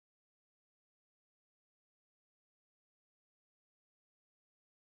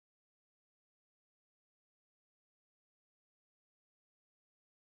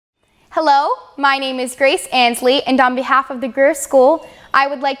Hello, my name is Grace Ansley, and on behalf of the Grier School, I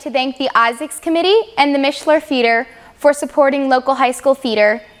would like to thank the Isaacs Committee and the Mishler Theater for supporting local high school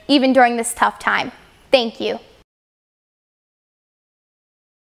theater, even during this tough time. Thank you.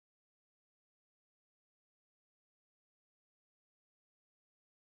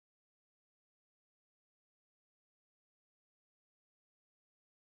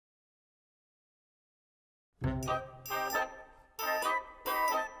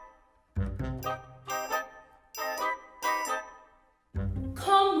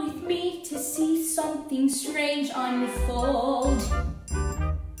 Come with me to see something strange unfold.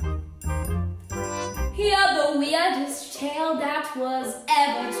 Hear the weirdest tale that was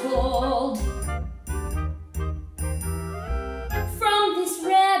ever told. From this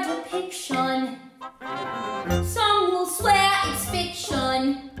rare depiction, some will swear it's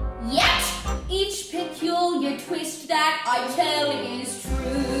fiction. Yet, each peculiar twist that I tell is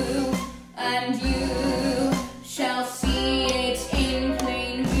true, and you shall see it in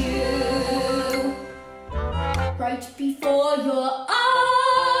plain view. Right before your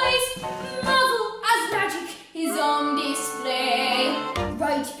eyes, marvel as magic is on display.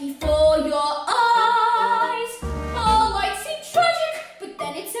 Right before your eyes, all lights seem tragic, but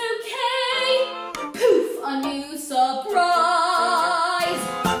then it's okay. Poof, a new surprise.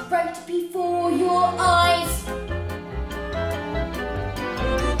 Right before your eyes.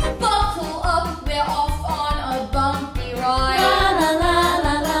 Buckle up, we're off on a bumpy ride. La la la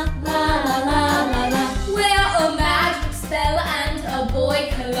la la la la la la. Where a magic spell and a boy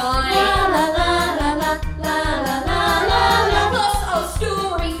collide. La la la la la la la la la. Plus our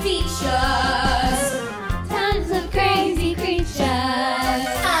story features tons of crazy creatures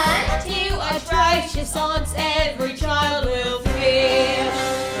and two atrocious odds every child will fear.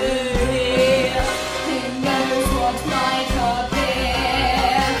 Who knows what might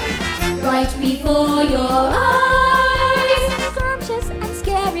appear right before your eyes? Scrumptious and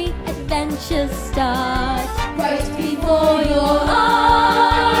scary adventures start right before your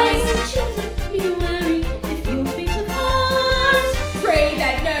eyes. Children, be wary if you think of heart. Pray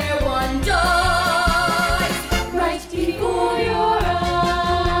that no one dies right before your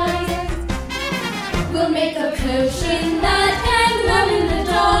eyes. We'll make a potion that can glow in the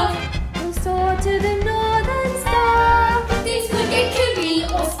dark. We'll soar to the northern star. Things could get kooky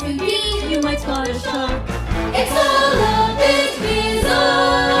or spooky. You might spot a shark. It's all